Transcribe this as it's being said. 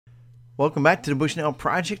Welcome back to the Bushnell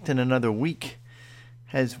Project and another week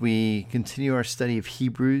as we continue our study of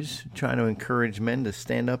Hebrews, trying to encourage men to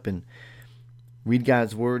stand up and read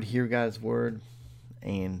God's Word, hear God's Word,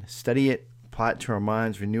 and study it, apply it to our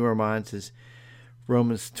minds, renew our minds as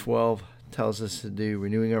Romans 12 tells us to do,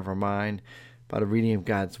 renewing of our mind by the reading of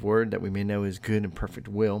God's Word that we may know His good and perfect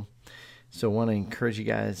will. So I want to encourage you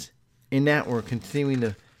guys in that. We're continuing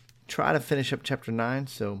to try to finish up chapter 9,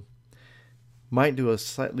 so might do a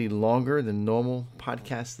slightly longer than normal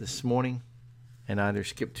podcast this morning and either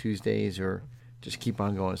skip Tuesdays or just keep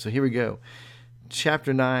on going. So here we go.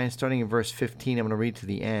 Chapter 9, starting in verse 15, I'm going to read to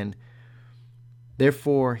the end.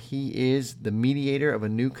 Therefore, he is the mediator of a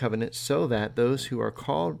new covenant so that those who are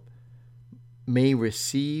called may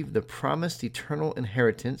receive the promised eternal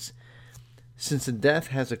inheritance, since a death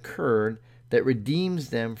has occurred that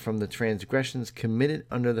redeems them from the transgressions committed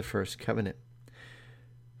under the first covenant.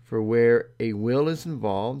 For where a will is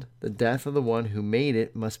involved, the death of the one who made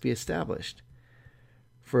it must be established.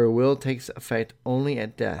 For a will takes effect only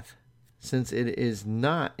at death, since it is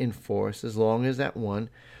not in force as long as that one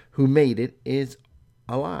who made it is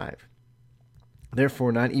alive.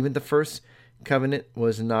 Therefore, not even the first covenant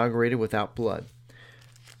was inaugurated without blood.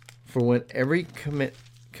 For when every commandment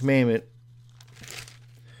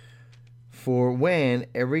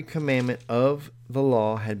of the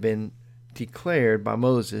law had been declared by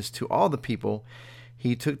Moses to all the people,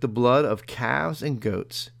 he took the blood of calves and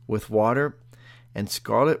goats with water and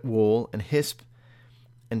scarlet wool and hyssop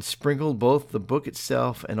and sprinkled both the book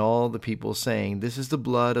itself and all the people, saying, "This is the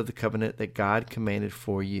blood of the covenant that God commanded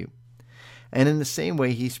for you." And in the same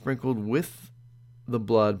way he sprinkled with the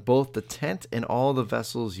blood both the tent and all the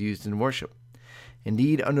vessels used in worship.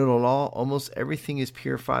 Indeed, under the law, almost everything is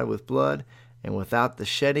purified with blood, and without the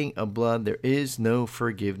shedding of blood, there is no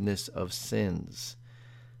forgiveness of sins.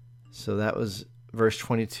 So that was verse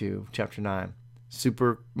 22, chapter 9.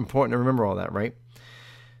 Super important to remember all that, right?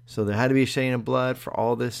 So there had to be a shedding of blood for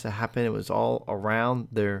all this to happen. It was all around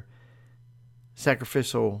their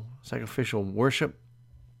sacrificial worship,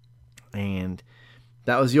 and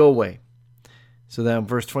that was the old way. So then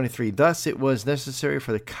verse 23, thus it was necessary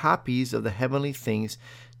for the copies of the heavenly things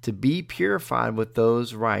to be purified with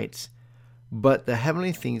those rites, but the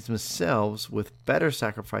heavenly things themselves with better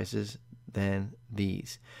sacrifices than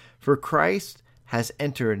these. For Christ has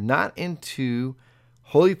entered not into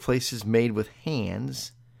holy places made with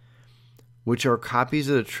hands, which are copies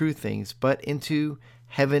of the true things, but into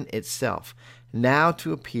heaven itself, now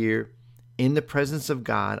to appear in the presence of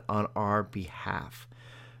God on our behalf.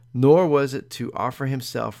 Nor was it to offer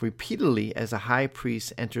himself repeatedly as a high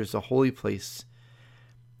priest enters the holy place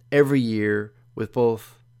every year with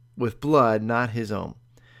blood not his own.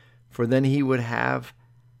 For then he would have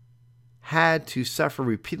had to suffer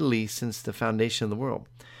repeatedly since the foundation of the world.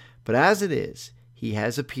 But as it is, he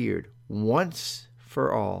has appeared once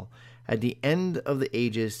for all at the end of the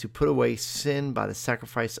ages to put away sin by the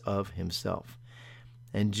sacrifice of himself.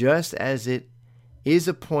 And just as it is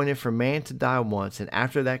appointed for man to die once, and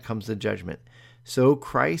after that comes the judgment, so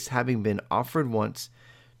Christ, having been offered once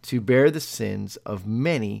to bear the sins of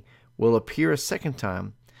many, will appear a second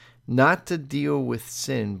time, not to deal with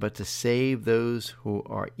sin, but to save those who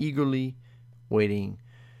are eagerly waiting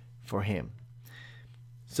for him.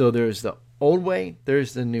 So there's the old way,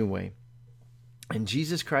 there's the new way. And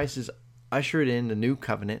Jesus Christ has ushered in the new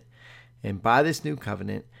covenant, and by this new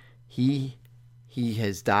covenant, he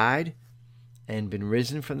has died and been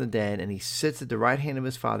risen from the dead, and he sits at the right hand of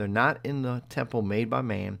his Father, not in the temple made by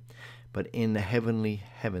man, but in the heavenly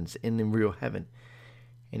heavens, in the real heaven.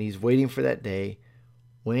 And he's waiting for that day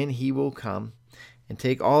when he will come and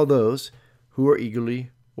take all those who are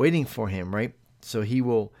eagerly waiting for him, right? So he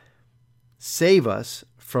will save us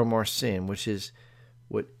from our sin, which is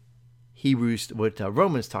what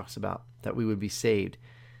Romans talks about, that we would be saved.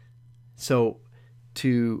 So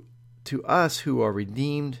to us who are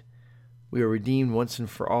redeemed, we are redeemed once and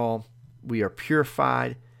for all. We are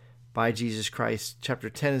purified by Jesus Christ. Chapter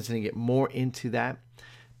 10 is going to get more into that.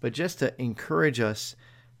 But just to encourage us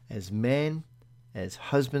as men, as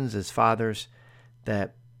husbands, as fathers,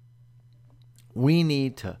 that we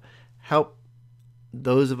need to help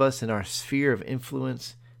those of us in our sphere of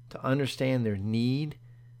influence to understand their need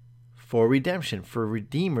for redemption, for a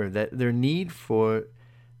redeemer, that their need for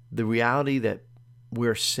the reality that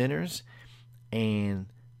we're sinners and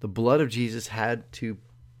the blood of Jesus had to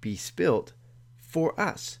be spilt for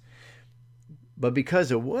us. But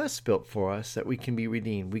because it was spilt for us, that we can be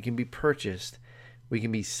redeemed, we can be purchased, we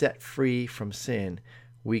can be set free from sin,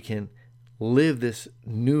 we can live this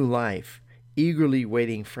new life, eagerly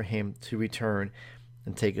waiting for him to return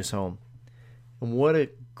and take us home. And what a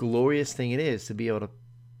glorious thing it is to be able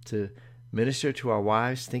to minister to our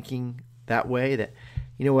wives, thinking that way, that,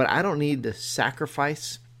 you know what, I don't need to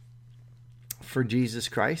sacrifice for Jesus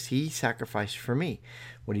Christ. He sacrificed for me.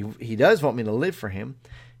 What he does want me to live for him.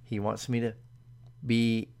 He wants me to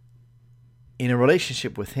be in a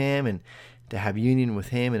relationship with him and to have union with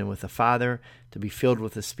him and with the Father, to be filled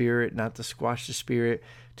with the Spirit, not to squash the Spirit,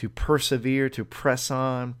 to persevere, to press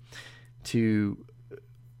on, to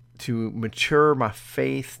mature my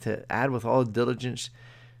faith, to add with all diligence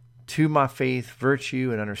to my faith virtue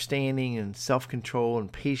and understanding and self-control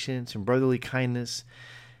and patience and brotherly kindness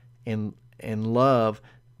and love,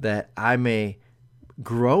 that I may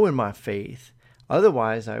grow in my faith.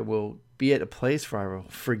 Otherwise, I will be at a place where I will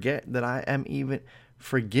forget that I am even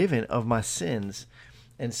forgiven of my sins.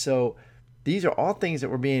 And so these are all things that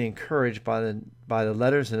we're being encouraged by the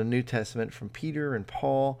letters in the New Testament from Peter and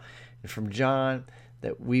Paul and from John,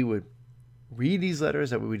 that we would read these letters,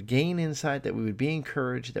 that we would gain insight, that we would be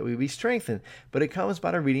encouraged, that we would be strengthened. But it comes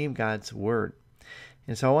by the reading of God's Word.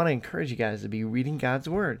 And so I want to encourage you guys to be reading God's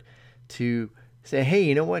Word, to say, hey,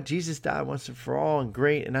 you know what? Jesus died once and for all, and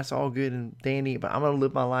great, and that's all good and dandy, but I'm going to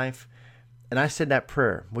live my life. And I said that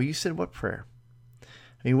prayer. Well, you said what prayer?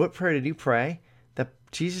 I mean, what prayer did you pray? That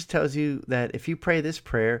Jesus tells you that if you pray this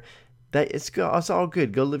prayer, that it's all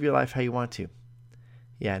good. Go live your life how you want to.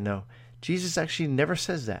 Yeah, no. Jesus actually never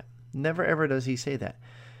says that. Never ever does he say that.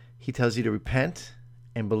 He tells you to repent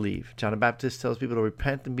and believe. John the Baptist tells people to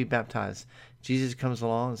repent and be baptized. Jesus comes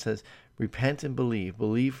along and says, repent and believe.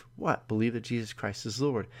 Believe what? Believe that Jesus Christ is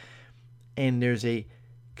Lord. And there's a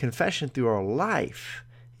confession through our life,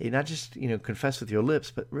 not just, confess with your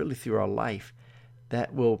lips, but really through our life,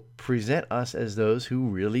 that will present us as those who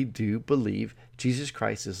really do believe Jesus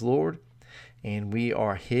Christ is Lord, and we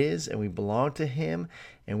are his, and we belong to him,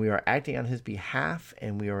 and we are acting on his behalf,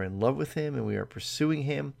 and we are in love with him, and we are pursuing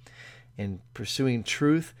him and pursuing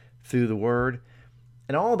truth through the word.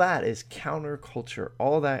 And all that is counterculture.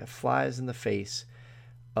 All that flies in the face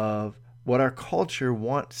of what our culture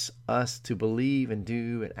wants us to believe and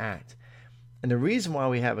do and act. And the reason why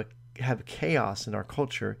we have chaos in our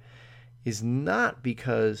culture is not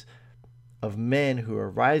because of men who are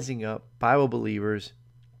rising up, Bible believers,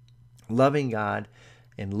 loving God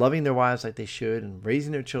and loving their wives like they should and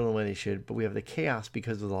raising their children the way they should, but we have the chaos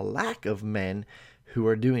because of the lack of men who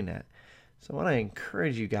are doing that. So I want to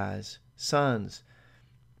encourage you guys, sons,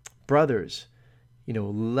 brothers,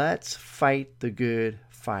 let's fight the good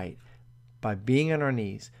fight by being on our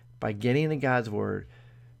knees, by getting into God's word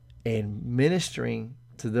and ministering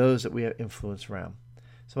to those that we have influence around.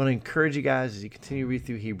 So I want to encourage you guys as you continue to read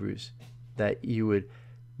through Hebrews that you would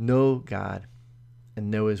know God and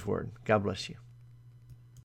know his word. God bless you.